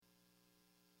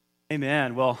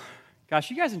Amen. Well, gosh,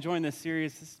 you guys enjoying this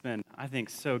series? This has been, I think,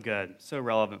 so good, so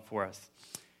relevant for us.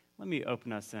 Let me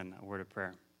open us in a word of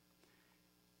prayer.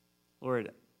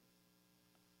 Lord,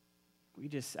 we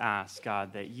just ask,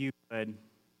 God, that you would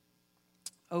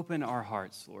open our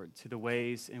hearts, Lord, to the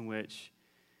ways in which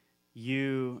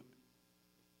you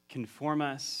can form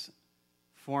us,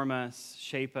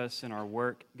 shape us in our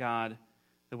work, God,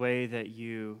 the way that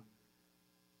you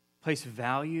place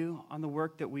value on the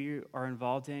work that we are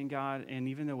involved in, God, and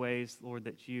even the ways, Lord,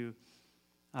 that you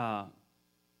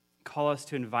call us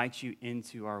to invite you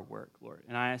into our work, Lord.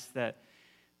 And I ask that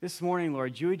this morning,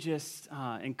 Lord, you would just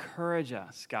encourage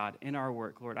us, God, in our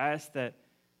work, Lord. I ask that,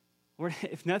 Lord,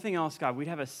 if nothing else, God, we'd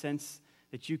have a sense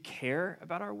that you care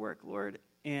about our work, Lord,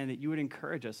 and that you would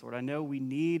encourage us, Lord. I know we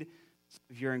need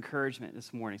your encouragement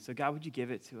this morning. So, God, would you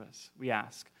give it to us? We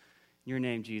ask. In your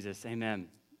name, Jesus. Amen.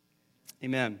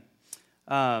 Amen.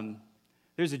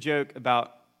 There's a joke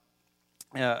about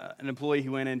an employee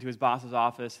who went into his boss's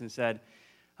office and said,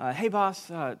 hey, boss,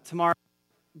 tomorrow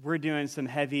we're doing some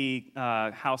heavy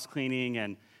house cleaning,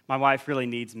 and my wife really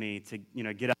needs me to,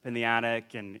 get up in the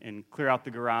attic and clear out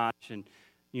the garage and,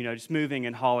 just moving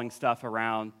and hauling stuff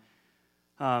around.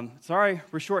 Sorry,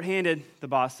 we're shorthanded, the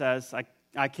boss says.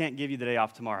 I can't give you the day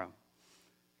off tomorrow.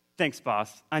 Thanks,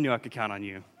 boss. I knew I could count on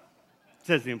you,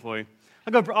 says the employee.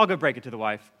 I'll go break it to the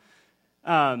wife.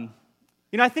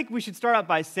 I think we should start out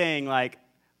by saying, like,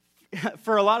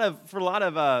 for a lot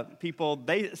of people,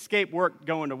 they escape work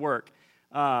going to work,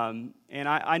 and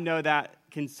I know that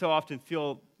can so often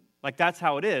feel like that's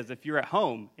how it is if you're at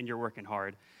home and you're working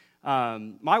hard.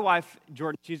 My wife,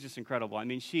 Jordan, she's just incredible. I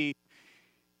mean, she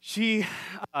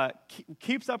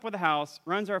keeps up with the house,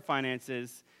 runs our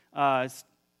finances,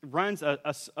 runs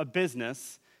a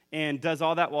business, and does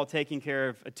all that while taking care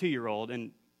of a 2-year-old.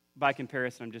 And by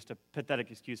comparison, I'm just a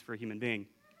pathetic excuse for a human being.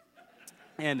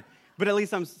 But at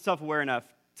least I'm self-aware enough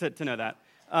to know that.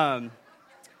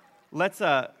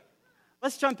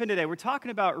 Let's jump in today. We're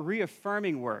talking about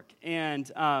reaffirming work,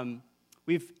 and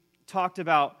we've talked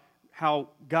about how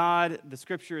God, the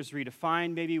Scriptures,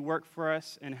 redefine maybe work for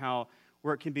us, and how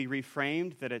work can be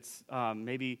reframed, that it's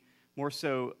maybe more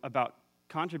so about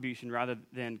contribution rather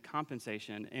than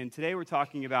compensation. And today we're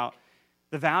talking about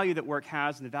the value that work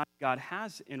has and the value God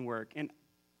has in work. And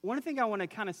one thing I want to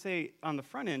kind of say on the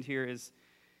front end here is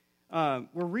we're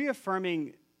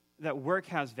reaffirming that work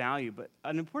has value, but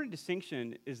an important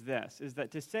distinction is this, is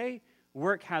that to say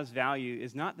work has value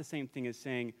is not the same thing as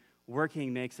saying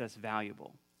working makes us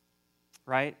valuable,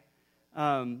 right?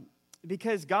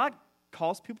 Because God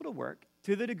calls people to work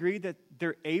to the degree that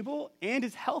they're able and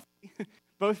is healthy,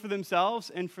 both for themselves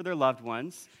and for their loved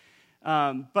ones.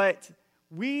 But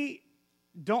we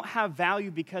don't have value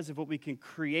because of what we can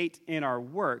create in our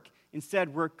work.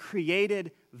 Instead, we're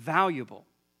created valuable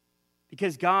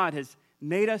because God has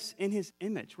made us in his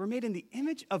image. We're made in the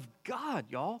image of God,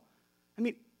 y'all. I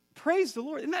mean, praise the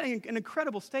Lord. Isn't that an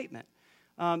incredible statement?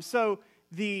 So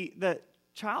the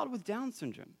child with Down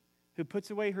syndrome who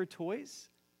puts away her toys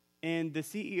and the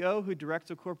CEO who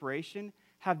directs a corporation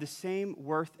have the same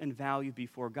worth and value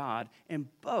before God, and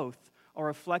both are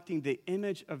reflecting the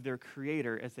image of their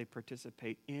Creator as they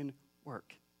participate in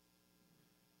work.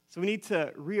 So we need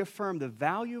to reaffirm the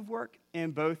value of work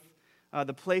and both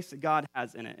the place that God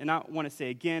has in it. And I want to say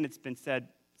again, it's been said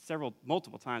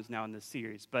multiple times now in this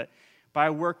series, but by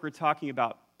work we're talking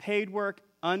about paid work,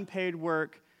 unpaid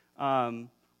work.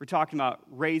 We're talking about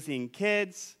raising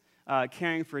kids,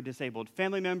 caring for a disabled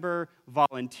family member,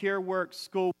 volunteer work,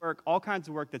 school work, all kinds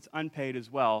of work that's unpaid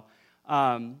as well.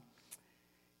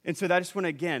 And so I just want to,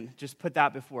 again, just put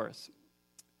that before us.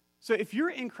 So if you're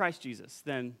in Christ Jesus,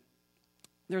 then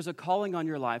there's a calling on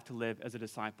your life to live as a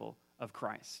disciple of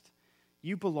Christ.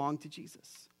 You belong to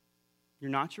Jesus. You're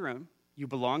not your own. You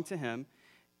belong to him.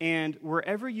 And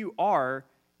wherever you are,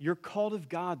 you're called of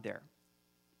God there.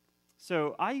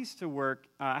 So I used to work,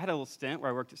 I had a little stint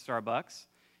where I worked at Starbucks.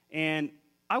 And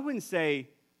I wouldn't say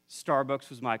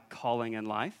Starbucks was my calling in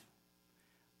life.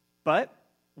 But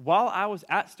while I was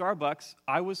at Starbucks,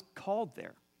 I was called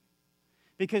there.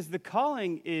 Because the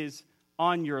calling is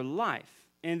on your life.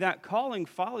 And that calling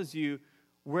follows you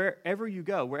wherever you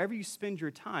go, wherever you spend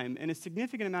your time. And a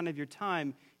significant amount of your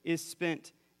time is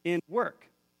spent in work.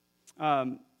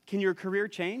 Can your career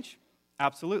change?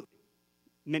 Absolutely.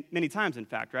 Many times, in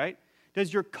fact, right?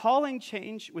 Does your calling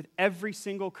change with every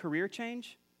single career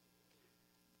change?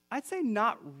 I'd say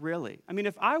not really. I mean,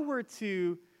 if I were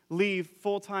to leave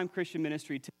full-time Christian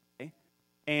ministry today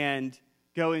and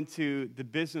go into the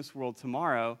business world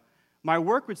tomorrow, my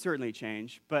work would certainly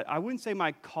change, but I wouldn't say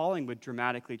my calling would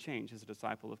dramatically change as a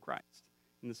disciple of Christ.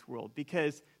 in this world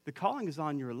because the calling is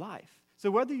on your life. So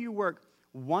whether you work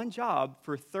one job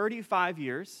for 35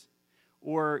 years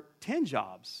or 10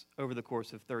 jobs over the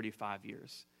course of 35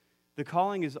 years, the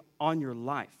calling is on your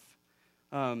life.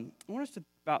 I want us to think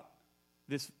about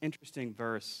this interesting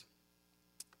verse.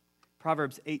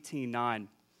 Proverbs 18:9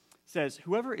 says,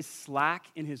 "Whoever is slack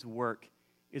in his work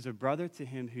is a brother to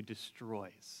him who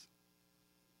destroys."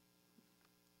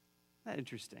 Isn't that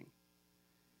interesting?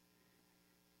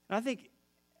 And I think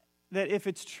that if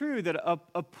it's true that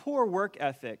a poor work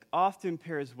ethic often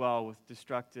pairs well with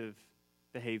destructive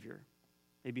behavior,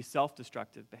 maybe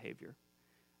self-destructive behavior,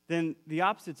 then the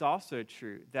opposite's also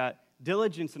true, that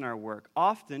diligence in our work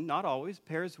often, not always,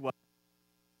 pairs well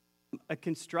with a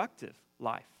constructive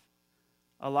life,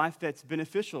 a life that's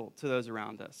beneficial to those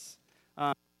around us.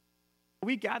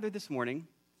 We gathered this morning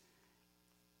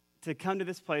to come to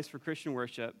this place for Christian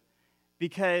worship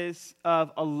because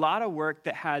of a lot of work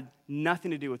that had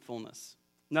nothing to do with fullness,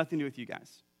 nothing to do with you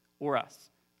guys or us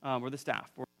or the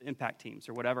staff or the impact teams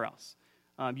or whatever else.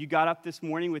 You got up this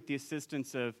morning with the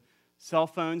assistance of cell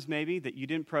phones maybe that you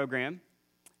didn't program.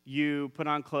 You put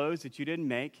on clothes that you didn't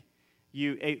make.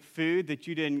 You ate food that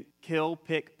you didn't kill,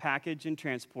 pick, package, and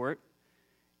transport.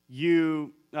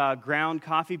 You ground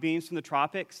coffee beans from the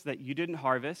tropics that you didn't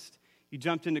harvest. You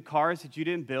jumped into cars that you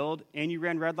didn't build, and you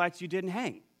ran red lights you didn't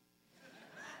hang.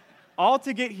 All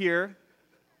to get here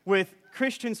with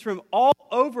Christians from all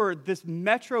over this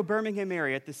metro Birmingham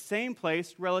area at the same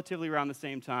place, relatively around the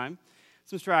same time,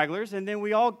 some stragglers, and then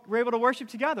we all were able to worship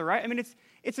together, right? I mean,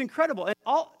 it's incredible. And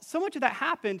so much of that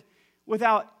happened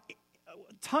without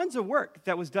tons of work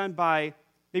that was done by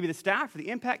maybe the staff or the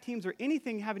impact teams or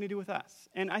anything having to do with us.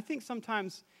 And I think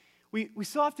sometimes we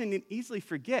so often easily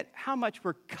forget how much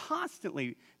we're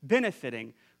constantly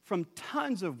benefiting from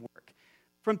tons of work,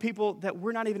 from people that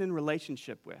we're not even in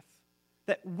relationship with.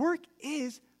 That work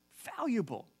is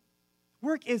valuable.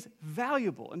 Work is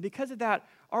valuable. And because of that,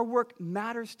 our work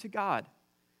matters to God.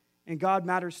 And God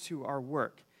matters to our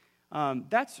work.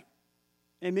 That's,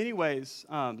 in many ways,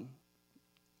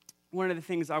 one of the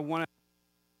things I want to...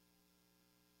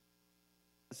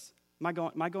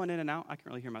 Am I going in and out? I can't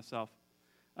really hear myself.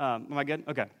 Am I good?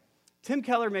 Okay. Tim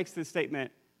Keller makes this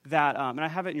statement that, and I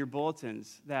have it in your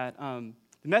bulletins, that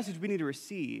the message we need to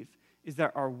receive is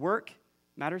that our work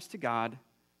matters to God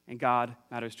and God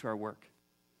matters to our work.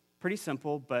 Pretty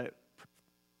simple, but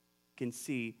you can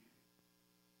see.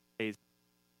 Am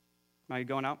I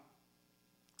going out?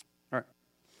 All right.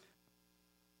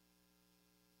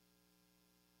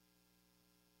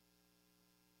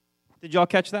 Did y'all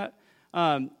catch that?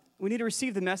 We need to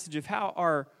receive the message of how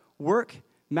our work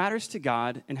matters to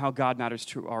God and how God matters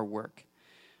to our work.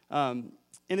 And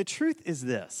the truth is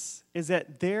this, is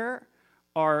that there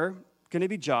are going to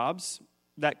be jobs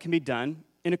that can be done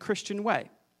in a Christian way.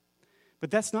 But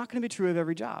that's not going to be true of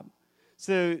every job.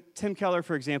 So Tim Keller,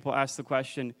 for example, asked the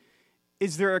question,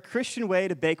 is there a Christian way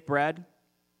to bake bread?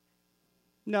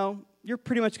 No, you're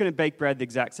pretty much going to bake bread the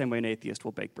exact same way an atheist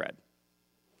will bake bread.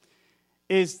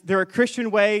 Is there a Christian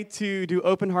way to do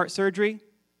open heart surgery?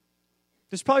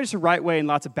 There's probably just a right way and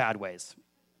lots of bad ways,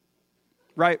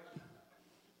 right?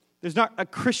 There's not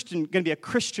going to be a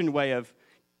Christian way of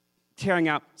tearing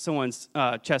out someone's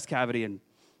chest cavity and,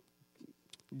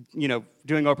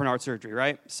 doing open heart surgery,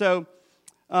 right? So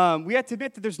we have to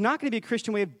admit that there's not going to be a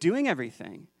Christian way of doing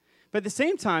everything. But at the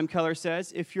same time, Keller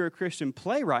says, if you're a Christian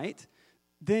playwright,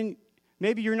 then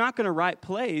maybe you're not going to write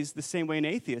plays the same way an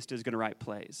atheist is going to write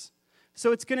plays.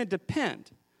 So it's going to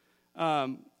depend.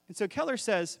 And so Keller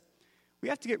says, we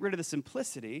have to get rid of the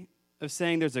simplicity of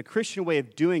saying there's a Christian way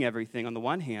of doing everything on the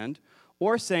one hand,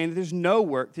 or saying that there's no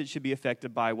work that should be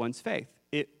affected by one's faith.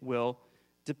 It will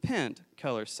depend,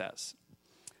 Keller says.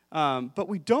 But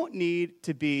we don't need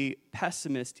to be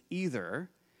pessimist either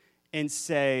and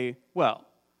say, well,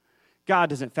 God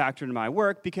doesn't factor into my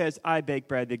work because I bake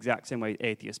bread the exact same way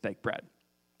atheists bake bread.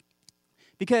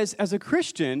 Because as a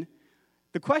Christian,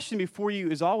 the question before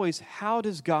you is always, how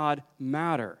does God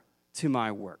matter to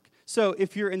my work? So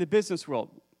if you're in the business world,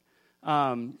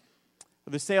 or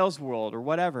the sales world, or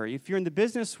whatever, if you're in the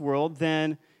business world,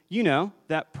 then you know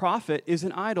that profit is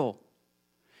an idol,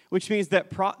 which means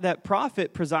that that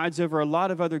profit presides over a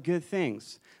lot of other good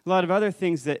things, a lot of other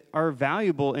things that are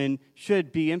valuable and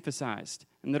should be emphasized,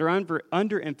 and that are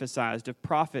underemphasized if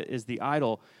profit is the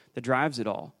idol that drives it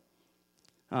all.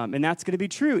 And that's going to be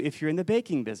true if you're in the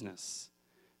baking business,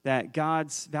 that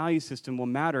God's value system will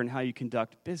matter in how you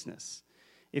conduct business.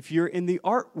 If you're in the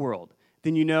art world,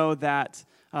 then you know that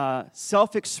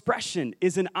self-expression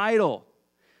is an idol.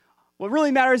 What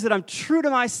really matters is that I'm true to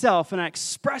myself and I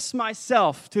express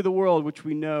myself to the world, which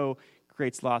we know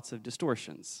creates lots of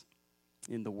distortions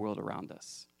in the world around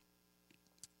us.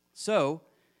 So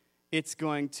it's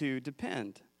going to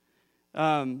depend.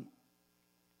 And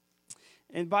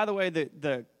by the way,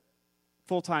 the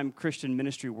full-time Christian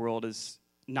ministry world is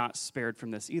not spared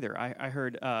from this either. I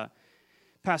heard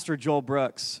Pastor Joel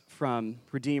Brooks from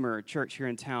Redeemer Church here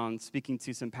in town speaking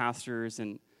to some pastors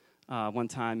and one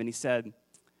time, and he said,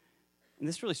 and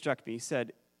this really struck me, he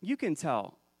said, you can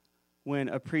tell when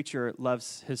a preacher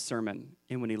loves his sermon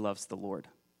and when he loves the Lord.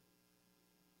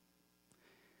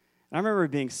 And I remember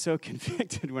being so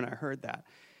convicted when I heard that.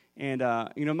 And,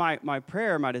 my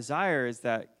prayer, my desire is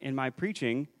that in my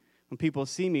preaching, when people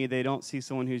see me, they don't see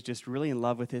someone who's just really in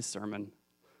love with his sermon.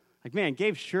 Like, man,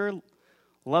 Gabe sure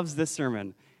loves this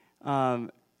sermon.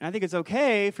 And I think it's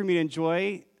okay for me to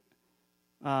enjoy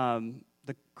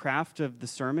the craft of the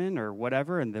sermon or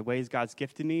whatever and the ways God's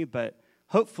gifted me, but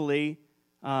hopefully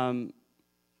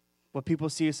what people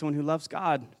see is someone who loves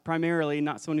God primarily,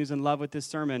 not someone who's in love with this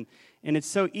sermon. And it's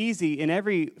so easy in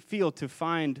every field to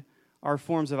find our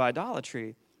forms of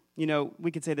idolatry. You know,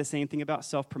 we could say the same thing about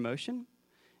self-promotion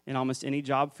in almost any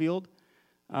job field,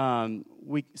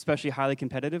 especially highly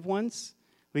competitive ones.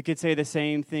 We could say the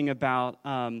same thing about,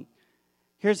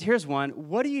 here's one.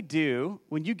 What do you do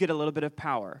when you get a little bit of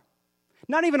power?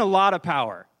 Not even a lot of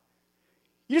power.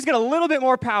 You just get a little bit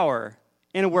more power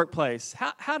in a workplace.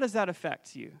 How does that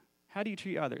affect you? How do you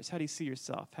treat others? How do you see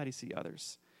yourself? How do you see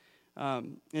others?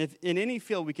 If in any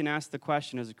field we can ask the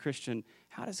question as a Christian,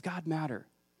 how does God matter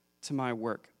to my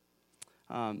work?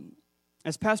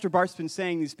 As Pastor Bart's been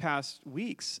saying these past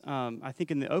weeks, I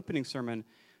think in the opening sermon,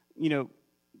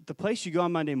 the place you go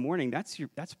on Monday morning,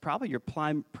 that's probably your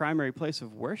primary place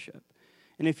of worship.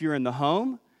 And if you're in the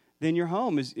home, then your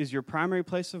home is your primary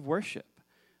place of worship,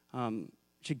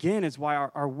 which again is why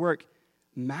our work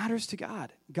matters to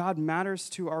God. God matters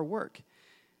to our work.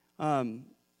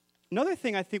 Another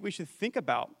thing I think we should think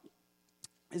about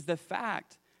is the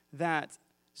fact that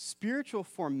spiritual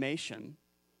formation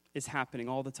is happening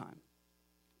all the time.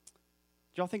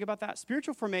 Did y'all think about that?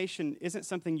 Spiritual formation isn't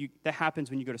something that happens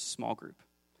when you go to small group.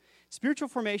 Spiritual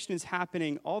formation is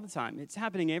happening all the time. It's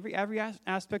happening every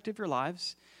aspect of your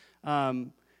lives.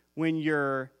 When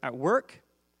you're at work,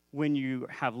 when you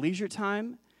have leisure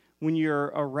time, when you're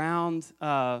around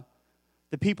the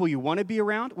people you want to be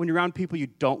around, when you're around people you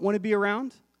don't want to be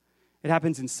around. It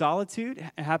happens in solitude.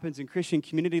 It happens in Christian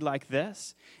community like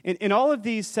this. In all of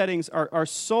these settings, our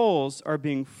souls are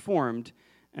being formed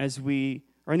as we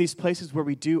are in these places where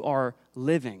we do our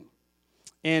living.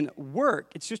 And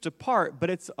work, it's just a part, but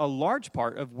it's a large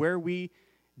part of where we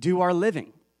do our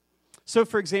living. So,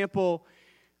 for example,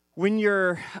 when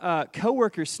your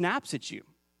coworker snaps at you,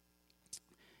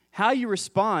 how you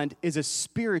respond is a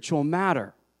spiritual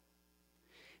matter.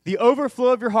 The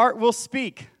overflow of your heart will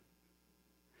speak.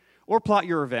 Or plot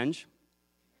your revenge.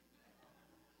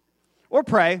 Or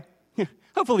pray.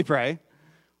 Hopefully pray.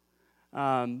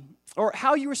 Or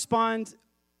how you respond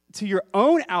to your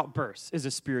own outbursts is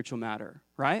a spiritual matter,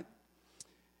 right?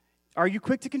 Are you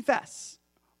quick to confess?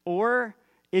 Or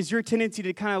is your tendency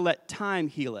to kind of let time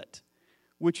heal it,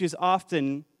 which is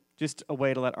often just a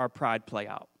way to let our pride play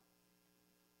out,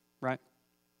 right?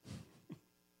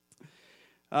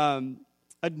 A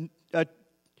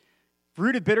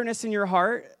root of bitterness in your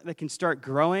heart that can start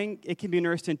growing, it can be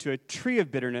nursed into a tree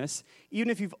of bitterness, even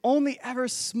if you've only ever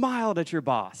smiled at your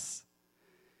boss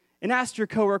and asked your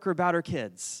coworker about her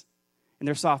kids and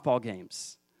their softball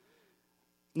games.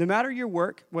 No matter your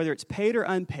work, whether it's paid or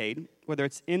unpaid, whether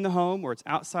it's in the home or it's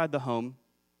outside the home,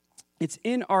 it's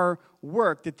in our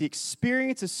work that the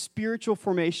experience of spiritual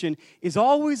formation is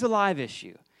always a live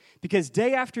issue. Because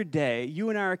day after day,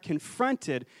 you and I are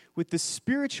confronted with the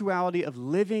spirituality of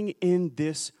living in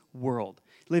this world,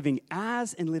 living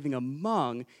as and living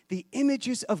among the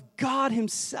images of God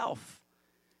himself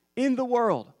in the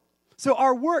world. So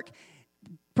our work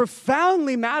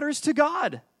profoundly matters to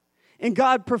God, and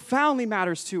God profoundly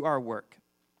matters to our work.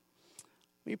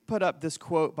 Let me put up this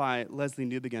quote by Leslie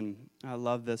Newbegin. I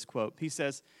love this quote. He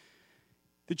says,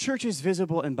 "The church's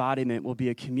visible embodiment will be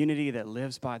a community that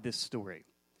lives by this story.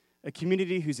 A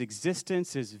community whose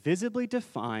existence is visibly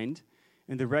defined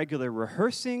in the regular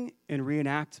rehearsing and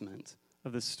reenactment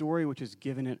of the story which has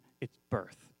given it its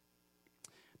birth.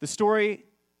 The story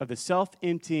of the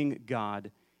self-emptying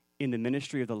God in the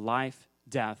ministry of the life,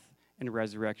 death, and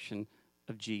resurrection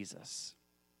of Jesus."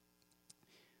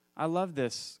 I love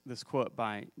this quote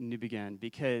by Newbegin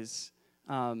because,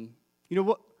 when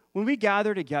we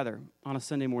gather together on a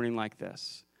Sunday morning like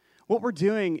this, what we're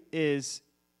doing is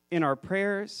in our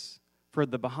prayers for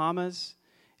the Bahamas,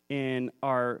 in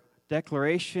our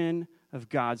declaration of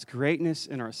God's greatness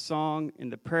in our song, in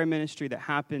the prayer ministry that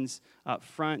happens up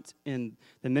front, in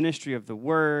the ministry of the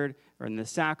word, or in the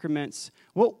sacraments.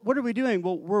 What are we doing?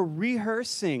 Well, we're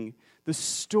rehearsing the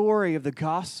story of the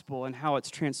gospel and how it's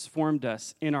transformed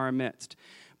us in our midst.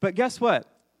 But guess what?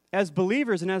 As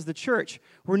believers and as the church,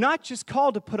 we're not just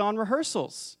called to put on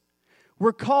rehearsals.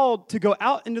 We're called to go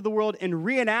out into the world and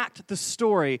reenact the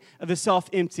story of the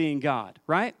self-emptying God,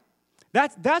 right?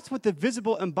 That's what the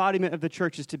visible embodiment of the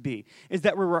church is to be, is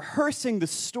that we're rehearsing the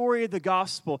story of the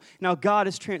gospel. Now God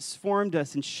has transformed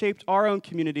us and shaped our own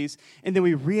communities, and then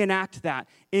we reenact that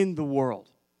in the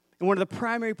world. And one of the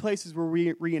primary places where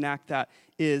we reenact that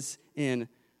is in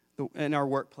our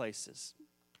workplaces.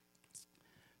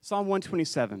 Psalm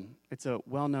 127, it's a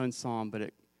well-known psalm, but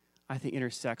it, I think,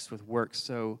 intersects with work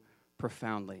so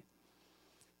profoundly.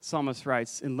 Psalmist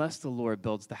writes, "Unless the Lord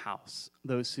builds the house,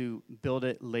 those who build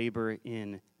it labor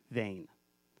in vain.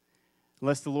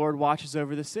 Unless the Lord watches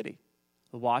over the city,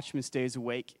 the watchman stays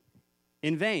awake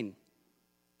in vain.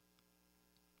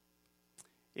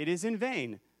 It is in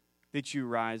vain that you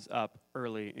rise up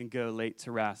early and go late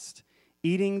to rest,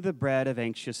 eating the bread of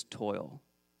anxious toil."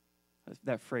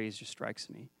 That phrase just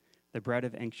strikes me. The bread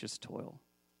of anxious toil.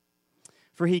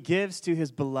 "For he gives to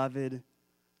his beloved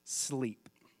sleep."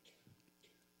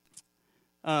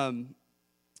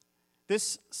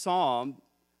 This psalm,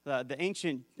 the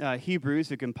ancient Hebrews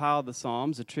who compiled the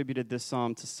Psalms attributed this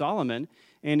psalm to Solomon.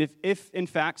 And if in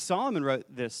fact Solomon wrote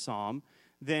this psalm,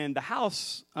 then the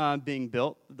house being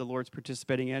built, the Lord's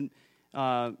participating in,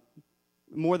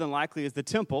 more than likely is the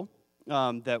temple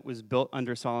that was built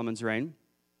under Solomon's reign.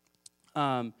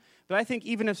 But I think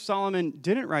even if Solomon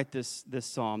didn't write this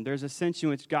psalm, there's a sense in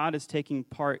which God is taking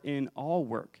part in all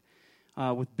work,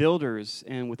 with builders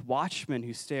and with watchmen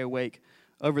who stay awake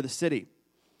over the city.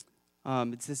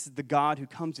 This is the God who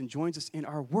comes and joins us in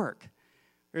our work.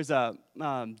 There's a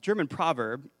German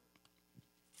proverb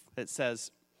that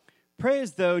says, "Pray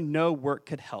as though no work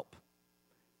could help,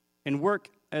 and work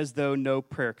as though no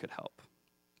prayer could help."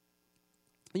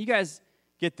 You guys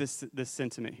get this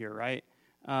sentiment here, right?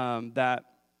 That,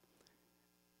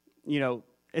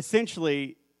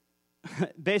 essentially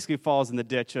basically falls in the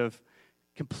ditch of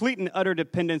complete and utter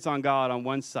dependence on God on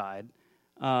one side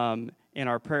in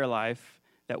our prayer life,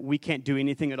 that we can't do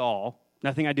anything at all.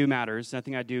 Nothing I do matters.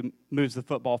 Nothing I do moves the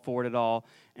football forward at all.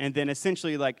 And then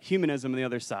essentially like humanism on the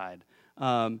other side.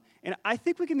 And I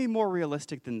think we can be more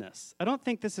realistic than this. I don't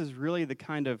think this is really the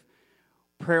kind of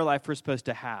prayer life we're supposed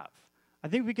to have. I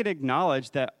think we could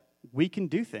acknowledge that we can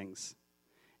do things.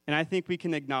 And I think we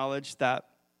can acknowledge that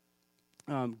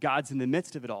God's in the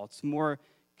midst of it all. It's more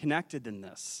connected than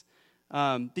this.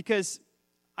 Because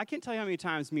I can't tell you how many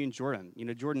times me and Jordan,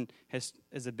 Jordan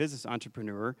is a business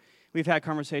entrepreneur. We've had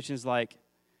conversations like,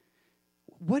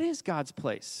 what is God's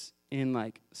place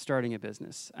in starting a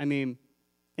business? And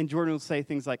Jordan will say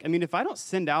things like, if I don't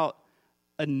send out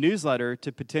a newsletter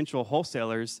to potential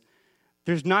wholesalers,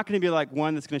 there's not going to be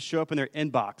one that's going to show up in their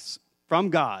inbox from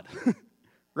God,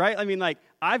 right?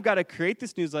 I've got to create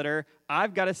this newsletter.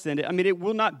 I've got to send it. It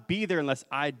will not be there unless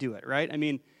I do it, right?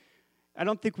 I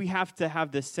don't think we have to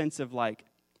have this sense of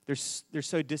they're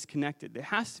so disconnected. It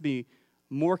has to be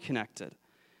more connected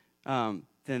than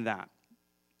that.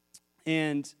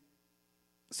 And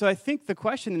so I think the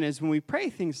question then is when we pray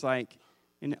things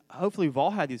and hopefully we've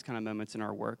all had these kind of moments in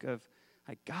our work of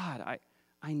God,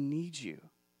 I need you.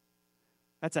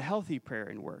 That's a healthy prayer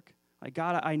in work.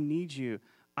 God, I need you.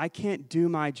 I can't do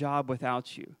my job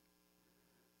without you.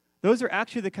 Those are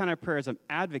actually the kind of prayers I'm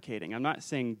advocating. I'm not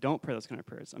saying don't pray those kind of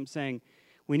prayers. I'm saying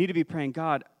we need to be praying,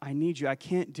 God, I need you. I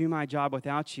can't do my job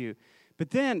without you. But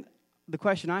then the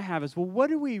question I have is, well,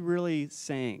 what are we really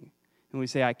saying when we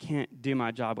say I can't do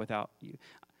my job without you?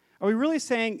 Are we really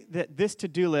saying that this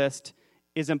to-do list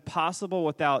is impossible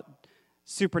without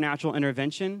supernatural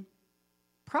intervention?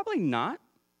 Probably not.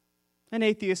 An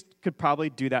atheist could probably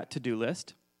do that to-do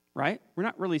list, right? We're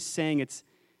not really saying it's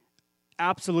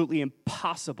absolutely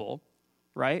impossible,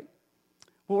 right?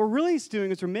 What we're really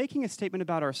doing is we're making a statement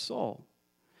about our soul.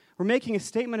 We're making a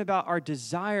statement about our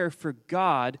desire for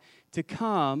God to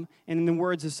come, and in the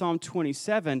words of Psalm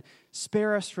 27,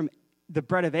 spare us from the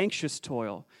bread of anxious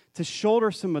toil, to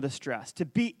shoulder some of the stress, to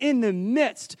be in the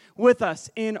midst with us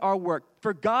in our work,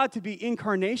 for God to be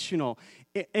incarnational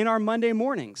in our Monday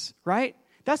mornings, right?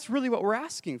 That's really what we're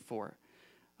asking for.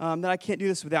 That I can't do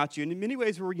this without you. And in many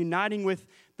ways, we're uniting with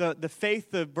the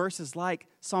faith of verses like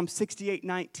Psalm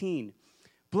 68:19.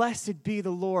 Blessed be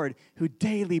the Lord who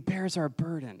daily bears our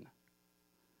burden.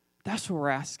 That's what we're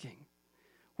asking.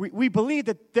 We believe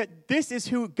that this is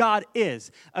who God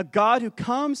is, a God who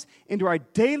comes into our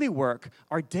daily work,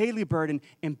 our daily burden,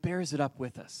 and bears it up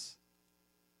with us.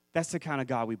 That's the kind of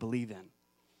God we believe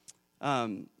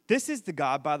in. This is the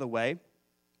God, by the way,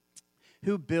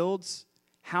 who builds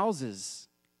houses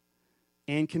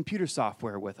and computer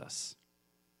software with us.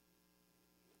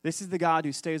 This is the God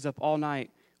who stays up all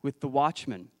night with the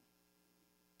watchman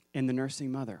and the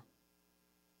nursing mother.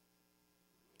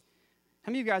 How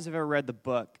many of you guys have ever read the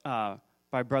book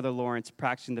by Brother Lawrence,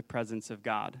 Practicing the Presence of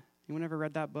God? Anyone ever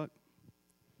read that book?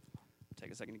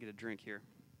 Take a second to get a drink here.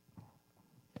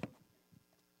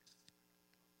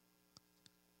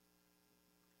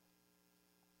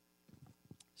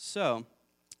 So,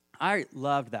 I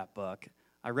loved that book.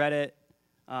 I read it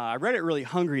really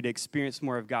hungry to experience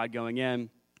more of God going in.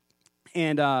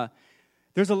 And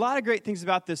there's a lot of great things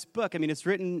about this book. I mean, it's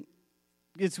written...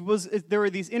 there were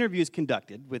these interviews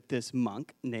conducted with this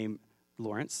monk named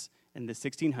Lawrence in the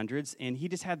 1600s, and he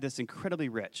just had this incredibly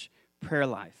rich prayer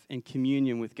life and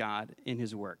communion with God in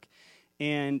his work.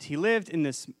 And he lived in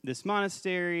this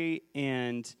monastery,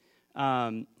 and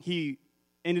he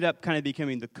ended up kind of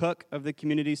becoming the cook of the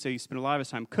community, so he spent a lot of his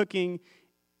time cooking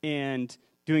and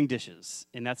doing dishes,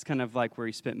 and that's kind of like where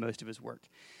he spent most of his work.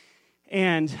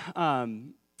 And I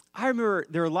remember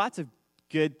there were lots of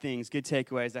good things, good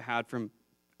takeaways I had from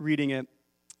reading it.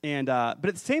 And but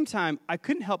at the same time, I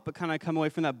couldn't help but kind of come away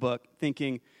from that book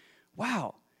thinking,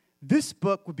 wow, this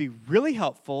book would be really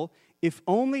helpful if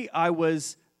only I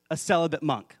was a celibate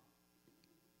monk.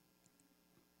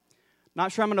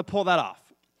 Not sure I'm going to pull that off.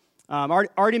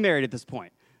 Already married at this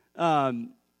point.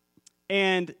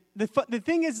 And the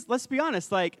thing is, let's be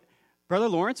honest, like, Brother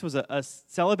Lawrence was a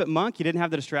celibate monk. He didn't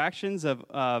have the distractions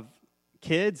of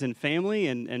kids and family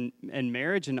and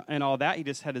marriage and all that. He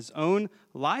just had his own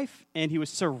life, and he was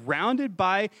surrounded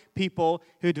by people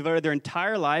who devoted their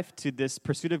entire life to this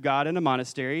pursuit of God in a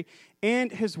monastery,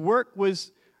 and his work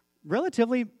was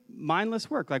relatively mindless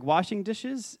work, like washing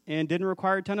dishes, and didn't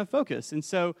require a ton of focus. And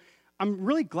so I'm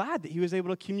really glad that he was able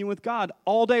to commune with God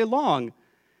all day long,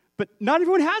 but not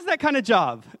everyone has that kind of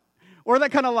job or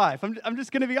that kind of life. I'm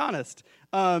just going to be honest.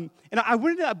 And I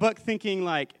went into that book thinking,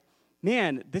 like,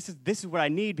 man, this is what I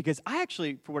need, because I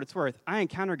actually, for what it's worth, I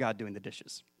encounter God doing the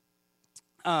dishes.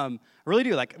 I really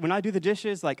do. Like, when I do the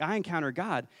dishes, like, I encounter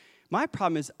God. My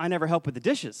problem is I never help with the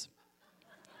dishes.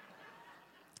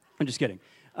 I'm just kidding.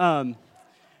 No,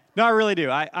 I really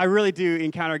do. I really do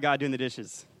encounter God doing the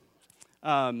dishes.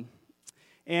 And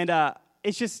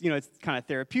it's just, it's kind of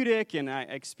therapeutic, and I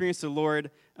experience the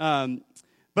Lord.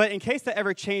 But in case that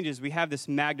ever changes, we have this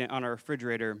magnet on our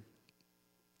refrigerator.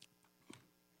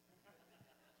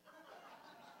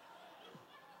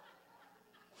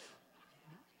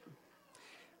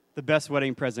 The best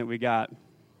wedding present we got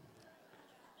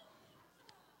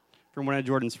from one of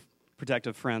Jordan's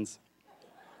protective friends.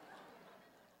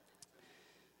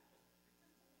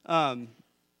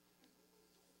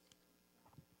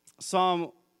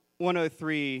 Psalm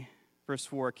 103, verse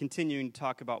 4, continuing to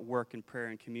talk about work and prayer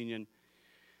and communion,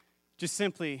 just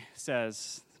simply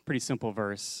says, pretty simple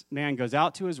verse, man goes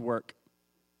out to his work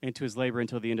and to his labor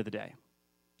until the end of the day.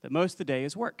 That most of the day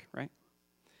is work, right?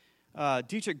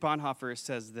 Dietrich Bonhoeffer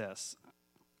says this: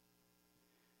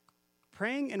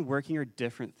 praying and working are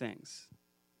different things.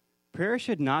 Prayer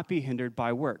should not be hindered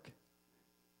by work,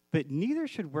 but neither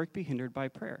should work be hindered by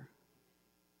prayer.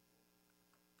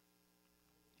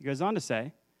 He goes on to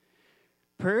say,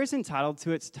 prayer is entitled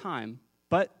to its time,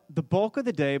 but the bulk of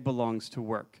the day belongs to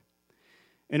work.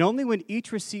 And only when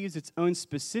each receives its own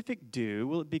specific due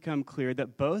will it become clear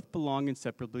that both belong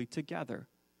inseparably together.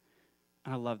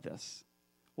 And I love this.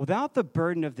 Without the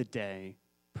burden of the day,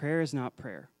 prayer is not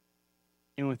prayer.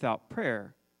 And without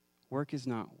prayer, work is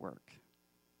not work.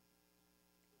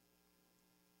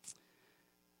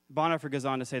 Bonhoeffer goes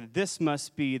on to say that this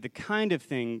must be the kind of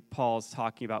thing Paul's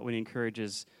talking about when he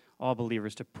encourages all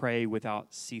believers to pray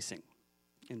without ceasing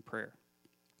in prayer.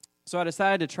 So I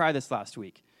decided to try this last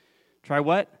week. Try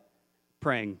what?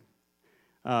 Praying.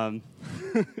 Go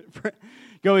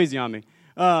easy on me.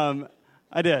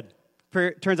 I did.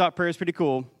 Turns out prayer is pretty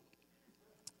cool.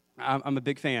 I'm a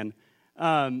big fan.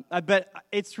 But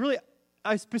it's really,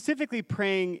 I'm specifically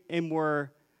praying in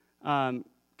more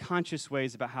conscious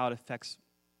ways about how it affects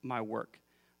my work.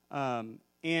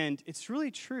 And it's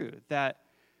really true that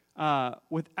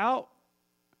without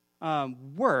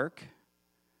work,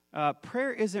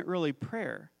 prayer isn't really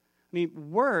prayer. I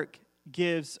mean, work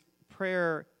gives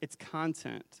prayer its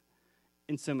content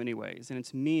in so many ways, and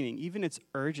its meaning, even its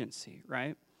urgency,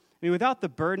 right? I mean, without the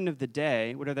burden of the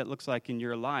day, whatever that looks like in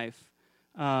your life,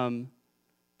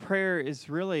 prayer is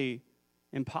really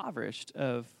impoverished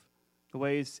of the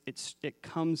ways it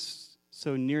comes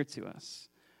so near to us.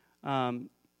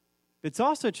 It's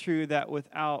also true that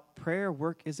without prayer,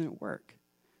 work isn't work.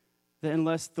 That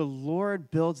unless the Lord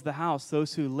builds the house,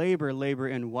 those who labor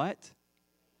in what?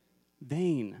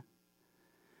 Vain.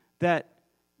 That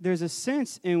there's a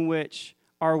sense in which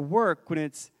our work, when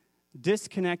it's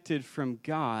disconnected from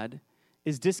God,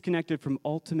 is disconnected from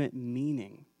ultimate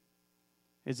meaning.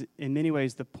 Is in many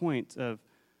ways the point of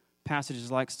passages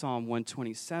like Psalm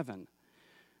 127.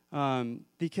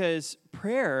 Because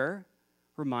prayer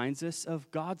reminds us of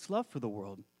God's love for the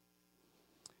world,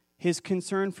 his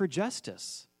concern for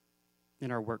justice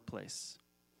in our workplace,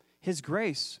 his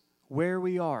grace where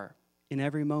we are in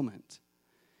every moment,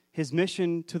 his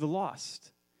mission to the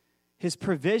lost, his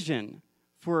provision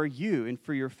for you and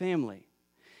for your family.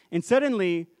 And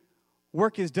suddenly,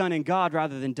 work is done in God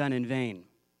rather than done in vain.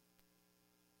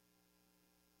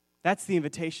 That's the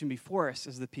invitation before us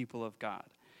as the people of God.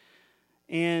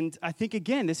 And I think,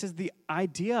 again, this is the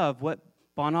idea of what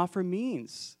Bonhoeffer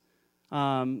means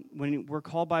when we're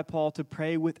called by Paul to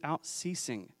pray without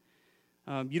ceasing.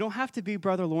 You don't have to be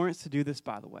Brother Lawrence to do this,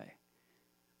 by the way.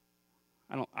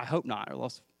 I hope not, or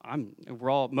else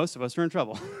most of us are in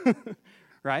trouble,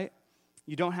 right?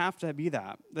 You don't have to be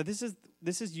that. But this is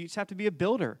you just have to be a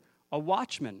builder, a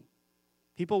watchman.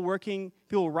 People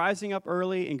rising up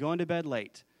early and going to bed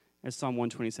late, as Psalm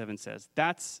 127 says.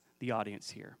 That's the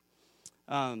audience here.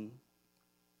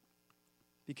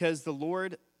 Because the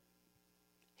Lord,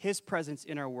 his presence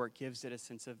in our work gives it a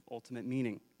sense of ultimate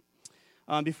meaning.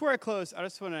 Before I close, I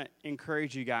just want to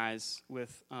encourage you guys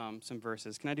with some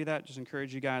verses. Can I do that? Just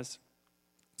encourage you guys.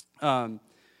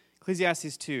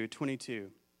 Ecclesiastes 2:22.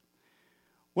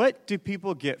 What do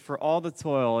people get for all the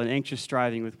toil and anxious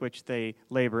striving with which they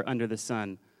labor under the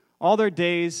sun? All their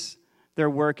days, their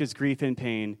work is grief and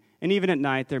pain, and even at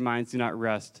night their minds do not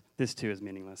rest. This too is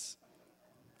meaningless.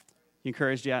 You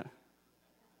encouraged yet?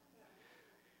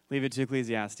 Leave it to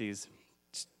Ecclesiastes,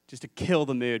 just to kill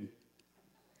the mood.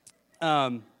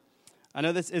 I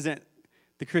know this isn't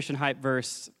the Christian hype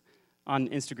verse on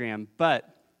Instagram,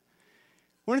 but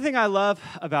one thing I love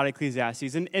about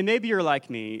Ecclesiastes, and maybe you're like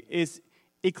me, is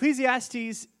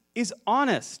Ecclesiastes is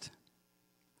honest.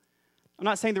 I'm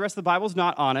not saying the rest of the Bible is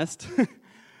not honest,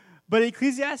 but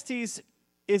Ecclesiastes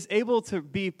is able to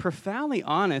be profoundly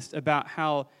honest about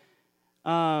how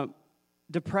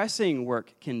depressing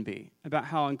work can be, about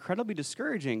how incredibly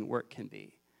discouraging work can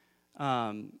be.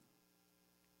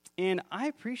 And I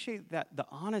appreciate that the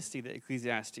honesty that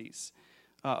Ecclesiastes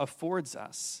affords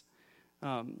us.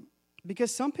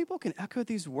 Because some people can echo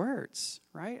these words,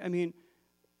 right? I mean,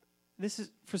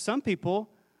 for some people,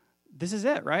 this is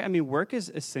it, right? I mean, work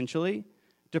is essentially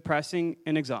depressing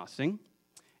and exhausting.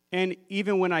 And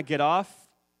even when I get off,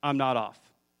 I'm not off.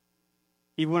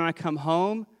 Even when I come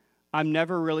home, I'm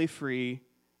never really free.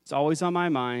 It's always on my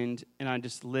mind, and I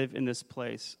just live in this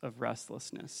place of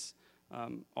restlessness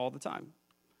all the time.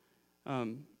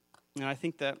 And I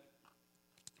think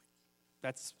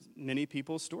that's many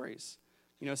people's stories.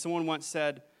 You know, someone once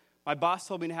said, my boss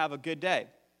told me to have a good day,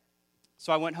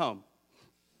 so I went home.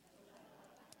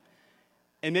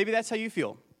 And maybe that's how you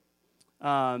feel.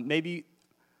 Maybe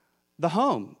the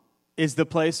home is the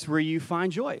place where you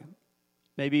find joy.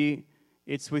 Maybe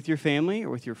it's with your family or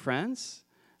with your friends,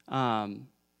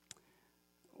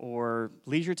 or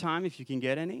leisure time if you can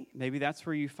get any. Maybe that's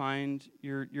where you find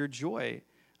your joy.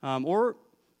 Or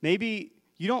maybe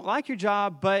you don't like your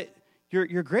job, but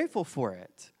you're grateful for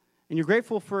it. And you're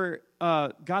grateful for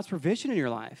God's provision in your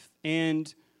life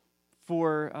and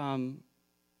for,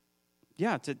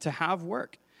 to have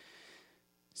work.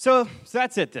 So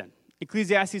that's it then.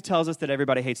 Ecclesiastes tells us that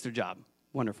everybody hates their job.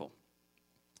 Wonderful.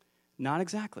 Not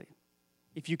exactly.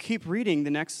 If you keep reading,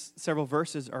 the next several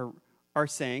verses are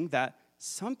saying that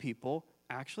some people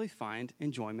actually find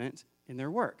enjoyment in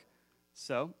their work.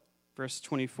 So, verse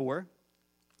 24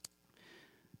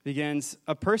 begins,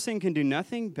 a person can do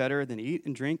nothing better than eat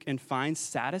and drink and find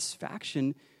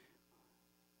satisfaction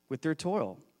with their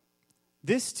toil.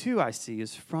 This too, I see,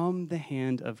 is from the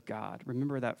hand of God.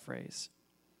 Remember that phrase.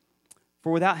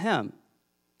 For without him,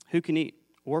 who can eat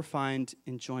or find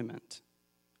enjoyment?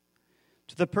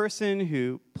 To the person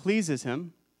who pleases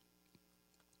him,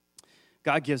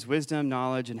 God gives wisdom,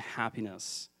 knowledge, and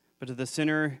happiness. But to the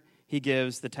sinner, he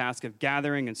gives the task of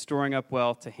gathering and storing up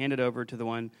wealth to hand it over to the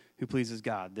one who pleases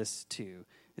God. This, too,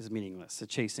 is meaningless, a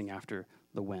chasing after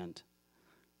the wind.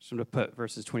 So I'm going to put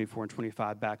verses 24 and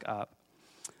 25 back up.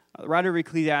 The writer of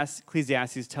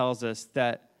Ecclesiastes tells us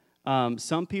that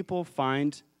some people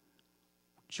find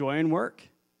joy in work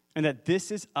and that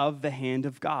this is of the hand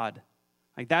of God.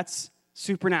 Like, that's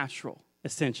supernatural.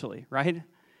 essentially, right?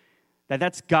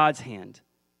 That's God's hand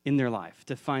in their life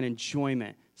to find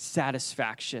enjoyment,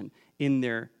 satisfaction in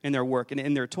their work and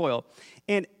in their toil.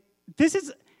 And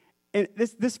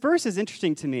this verse is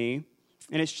interesting to me,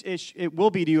 and it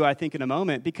will be to you, I think, in a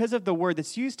moment, because of the word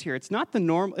that's used here. It's not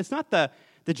the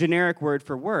generic word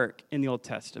for work in the Old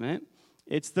Testament.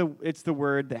 It's the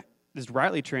word that is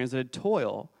rightly translated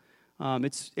toil.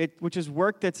 Which is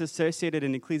work that's associated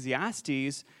in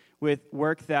Ecclesiastes with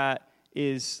work that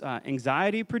is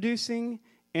anxiety producing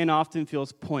and often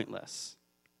feels pointless,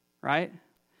 right?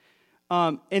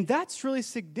 And that's really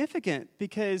significant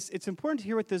because it's important to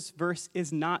hear what this verse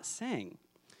is not saying.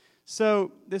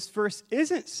 So this verse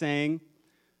isn't saying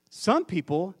some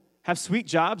people have sweet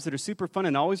jobs that are super fun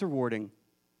and always rewarding.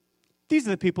 These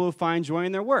are the people who find joy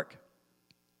in their work.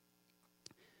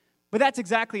 But that's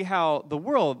exactly how the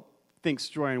world thinks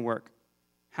joy in work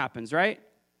happens, right?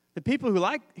 The people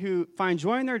who find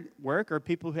joy in their work are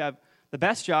people who have the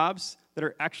best jobs that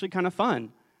are actually kind of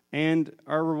fun and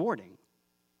are rewarding.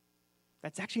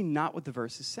 That's actually not what the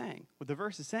verse is saying. What the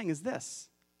verse is saying is this.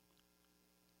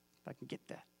 If I can get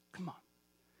that. Come on.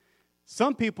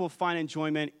 Some people find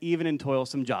enjoyment even in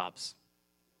toilsome jobs.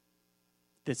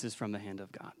 This is from the hand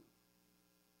of God.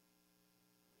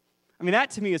 I mean,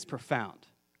 that to me is profound.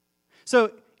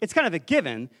 So it's kind of a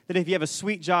given that if you have a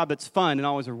sweet job that's fun and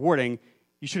always rewarding,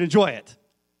 you should enjoy it.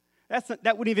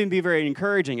 That wouldn't even be very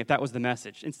encouraging if that was the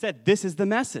message. Instead, this is the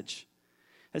message.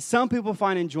 That some people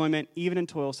find enjoyment even in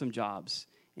toilsome jobs,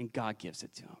 and God gives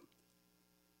it to them.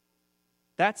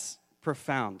 That's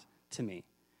profound to me.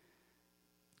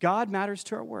 God matters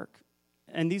to our work.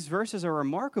 And these verses are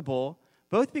remarkable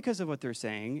both because of what they're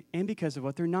saying and because of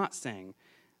what they're not saying,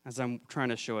 as I'm trying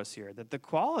to show us here. That the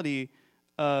quality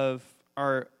of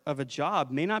a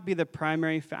job may not be the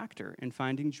primary factor in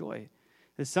finding joy.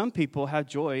 That some people have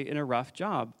joy in a rough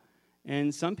job,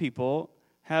 and some people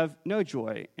have no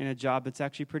joy in a job that's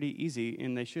actually pretty easy,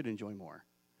 and they should enjoy more.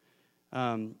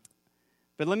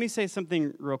 But let me say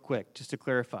something real quick, just to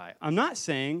clarify. I'm not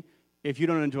saying if you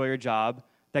don't enjoy your job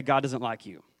that God doesn't like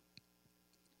you.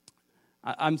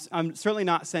 I'm certainly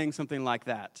not saying something like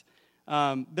that.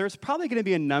 There's probably going to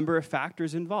be a number of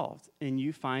factors involved in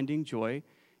you finding joy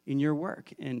in your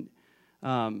work. And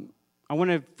I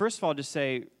want to, first of all, just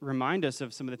remind us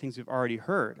of some of the things we've already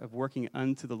heard, of working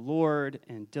unto the Lord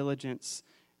and diligence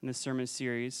in the sermon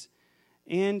series.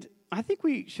 And I think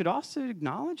we should also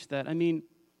acknowledge that,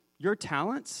 your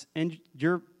talents and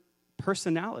your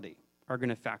personality are going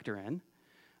to factor in.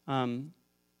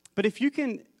 But if you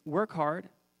can work hard,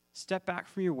 step back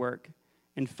from your work,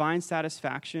 and find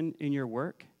satisfaction in your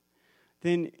work,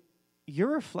 then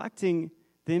you're reflecting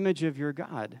the image of your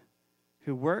God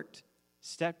who worked,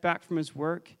 stepped back from his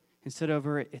work, and said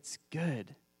over it, it's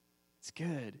good,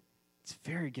 it's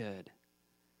very good.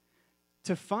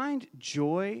 To find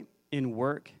joy in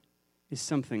work is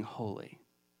something holy.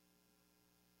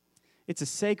 It's a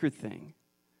sacred thing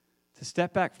to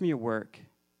step back from your work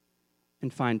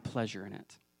and find pleasure in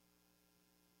it.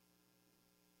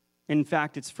 In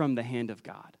fact, it's from the hand of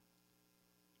God.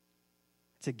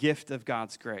 It's a gift of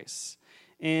God's grace.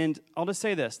 And I'll just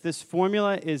say this. This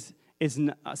formula this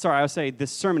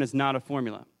sermon is not a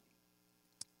formula.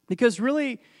 Because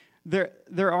really,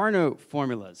 there are no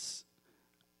formulas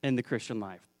in the Christian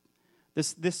life.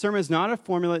 This sermon is not a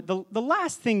formula. The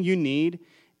last thing you need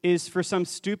is for some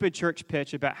stupid church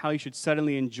pitch about how you should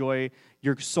suddenly enjoy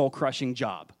your soul-crushing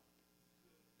job.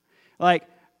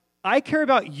 I care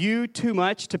about you too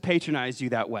much to patronize you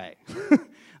that way.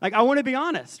 I want to be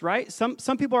honest, right? Some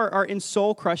people are in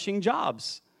soul-crushing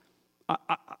jobs.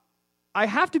 I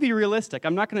have to be realistic.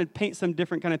 I'm not going to paint some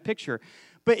different kind of picture.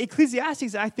 But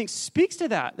Ecclesiastes, I think, speaks to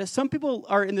that some people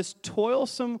are in this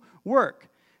toilsome work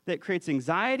that creates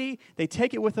anxiety. They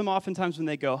take it with them oftentimes when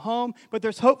they go home, but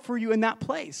there's hope for you in that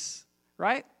place,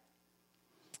 right?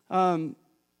 And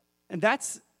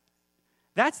that's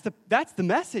the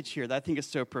message here that I think is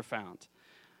so profound.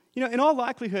 In all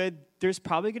likelihood, there's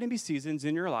probably going to be seasons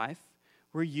in your life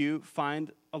where you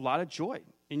find a lot of joy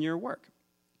in your work.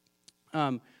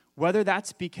 Whether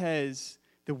that's because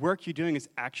the work you're doing is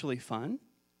actually fun,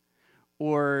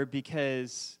 or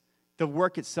because the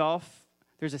work itself,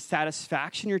 there's a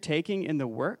satisfaction you're taking in the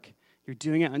work, you're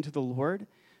doing it unto the Lord,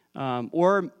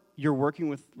 or you're working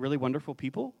with really wonderful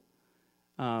people,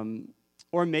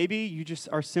 or maybe you just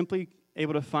are simply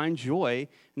able to find joy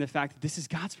in the fact that this is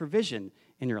God's provision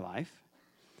in your life.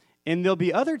 And there'll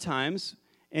be other times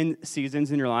and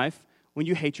seasons in your life when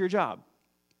you hate your job.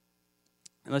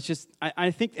 And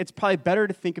I think it's probably better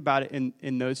to think about it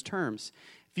in those terms.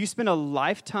 If you spend a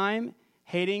lifetime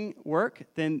hating work,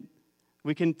 then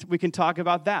We can talk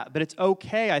about that. But it's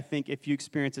okay, I think, if you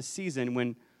experience a season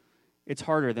when it's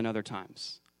harder than other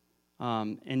times.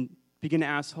 And begin to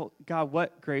ask, God,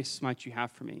 what grace might you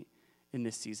have for me in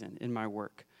this season, in my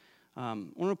work? I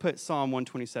want to put Psalm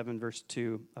 127, verse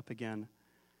 2 up again.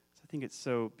 I think it's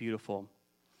so beautiful.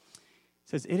 It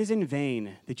says, "It is in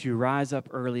vain that you rise up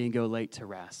early and go late to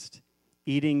rest,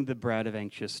 eating the bread of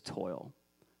anxious toil,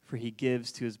 for he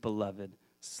gives to his beloved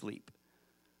sleep."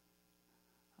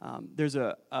 There's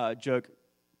a joke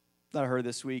that I heard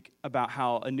this week about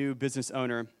how a new business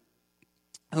owner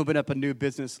opened up a new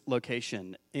business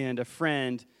location, and a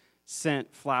friend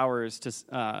sent flowers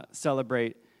to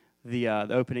celebrate the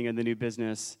opening of the new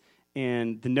business,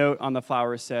 and the note on the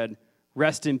flowers said,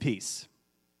 "Rest in peace."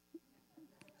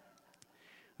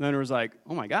 And the owner was like,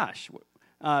 "Oh my gosh."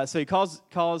 So he calls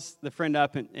the friend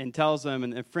up and tells him,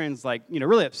 and the friend's like,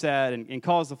 really upset, and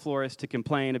calls the florist to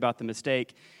complain about the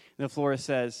mistake. And the florist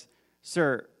says,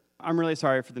 "Sir, I'm really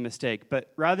sorry for the mistake,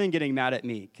 but rather than getting mad at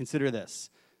me, consider this.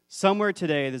 Somewhere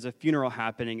today there's a funeral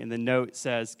happening, and the note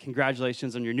says,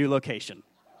 'Congratulations on your new location.'"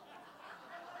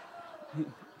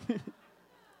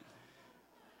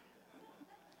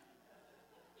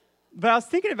 But I was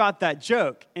thinking about that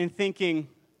joke and thinking,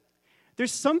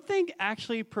 there's something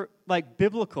actually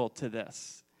biblical to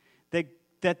this,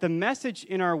 that the message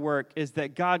in our work is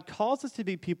that God calls us to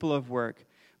be people of work,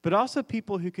 but also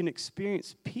people who can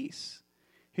experience peace,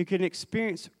 who can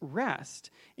experience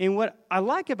rest. And what I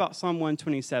like about Psalm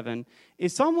 127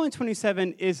 is Psalm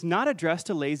 127 is not addressed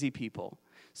to lazy people.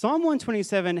 Psalm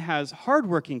 127 has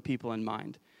hardworking people in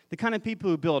mind, the kind of people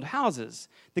who build houses,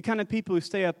 the kind of people who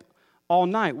stay up all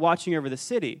night watching over the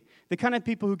city, the kind of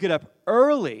people who get up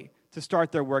early to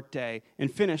start their workday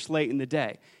and finish late in the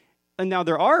day. And now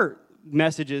there are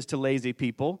messages to lazy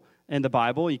people in the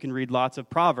Bible. You can read lots of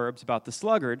Proverbs about the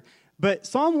sluggard. But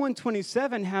Psalm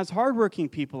 127 has hardworking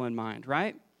people in mind,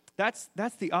 right? That's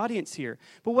the audience here.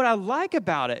 But what I like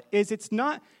about it is it's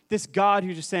not this God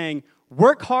who's just saying,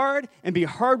 work hard and be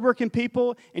hardworking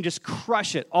people and just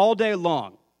crush it all day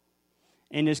long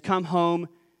and just come home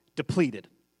depleted,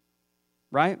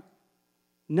 right?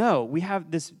 No, we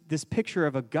have this picture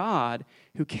of a God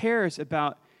who cares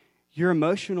about your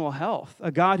emotional health,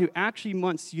 a God who actually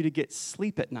wants you to get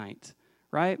sleep at night,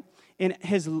 right? And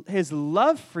his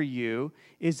love for you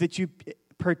is that you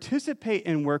participate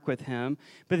and work with him,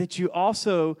 but that you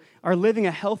also are living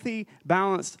a healthy,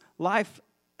 balanced life.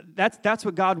 That's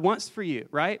what God wants for you,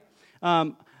 right?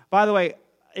 By the way,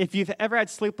 if you've ever had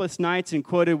sleepless nights and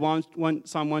quoted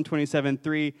Psalm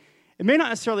 127:3, it may not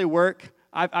necessarily work.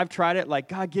 I've tried it, like,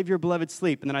 God, give your beloved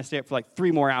sleep, and then I stay up for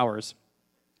 3 more hours.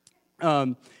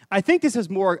 I think this is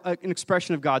more an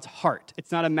expression of God's heart.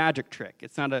 It's not a magic trick.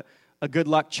 It's not a good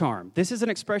luck charm. This is an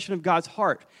expression of God's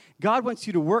heart. God wants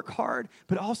you to work hard,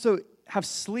 but also have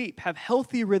sleep, have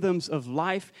healthy rhythms of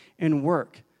life and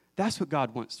work. That's what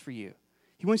God wants for you.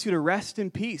 He wants you to rest in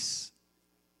peace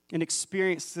and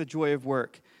experience the joy of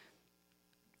work.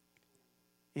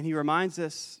 And he reminds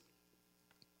us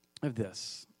of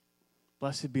this.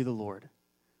 Blessed be the Lord,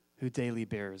 who daily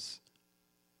bears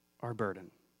our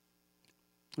burden.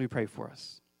 Let me pray for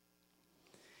us.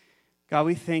 God,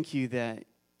 we thank you that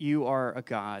you are a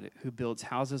God who builds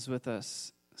houses with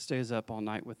us, stays up all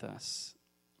night with us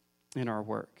in our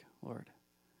work, Lord.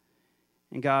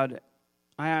 And God,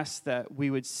 I ask that we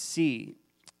would see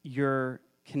your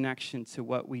connection to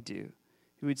what we do.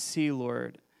 We would see,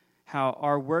 Lord, how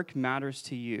our work matters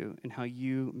to you and how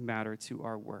you matter to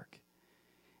our work.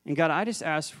 And God, I just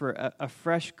ask for a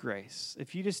fresh grace.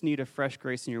 If you just need a fresh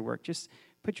grace in your work, just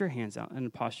put your hands out in a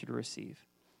posture to receive.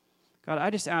 God, I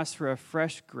just ask for a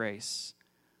fresh grace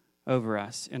over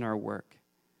us in our work.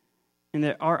 And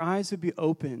that our eyes would be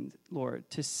opened, Lord,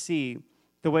 to see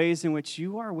the ways in which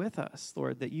you are with us,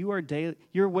 Lord, that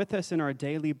you're with us in our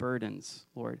daily burdens,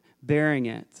 Lord, bearing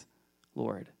it,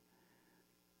 Lord.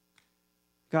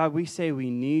 God, we say we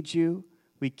need you.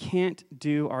 We can't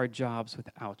do our jobs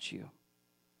without you.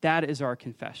 That is our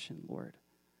confession, Lord.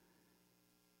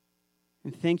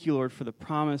 And thank you, Lord, for the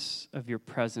promise of your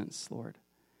presence, Lord.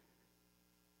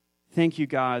 Thank you,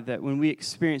 God, that when we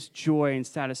experience joy and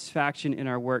satisfaction in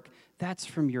our work, that's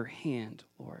from your hand,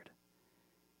 Lord.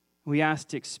 We ask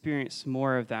to experience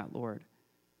more of that, Lord.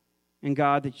 And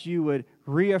God, that you would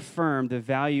reaffirm the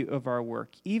value of our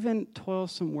work. Even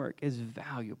toilsome work is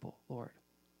valuable, Lord.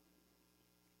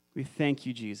 We thank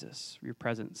you, Jesus, for your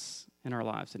presence in our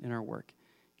lives and in our work.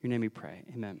 In your name we pray.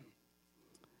 Amen.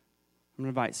 I'm going to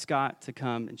invite Scott to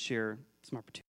come and share some opportunities.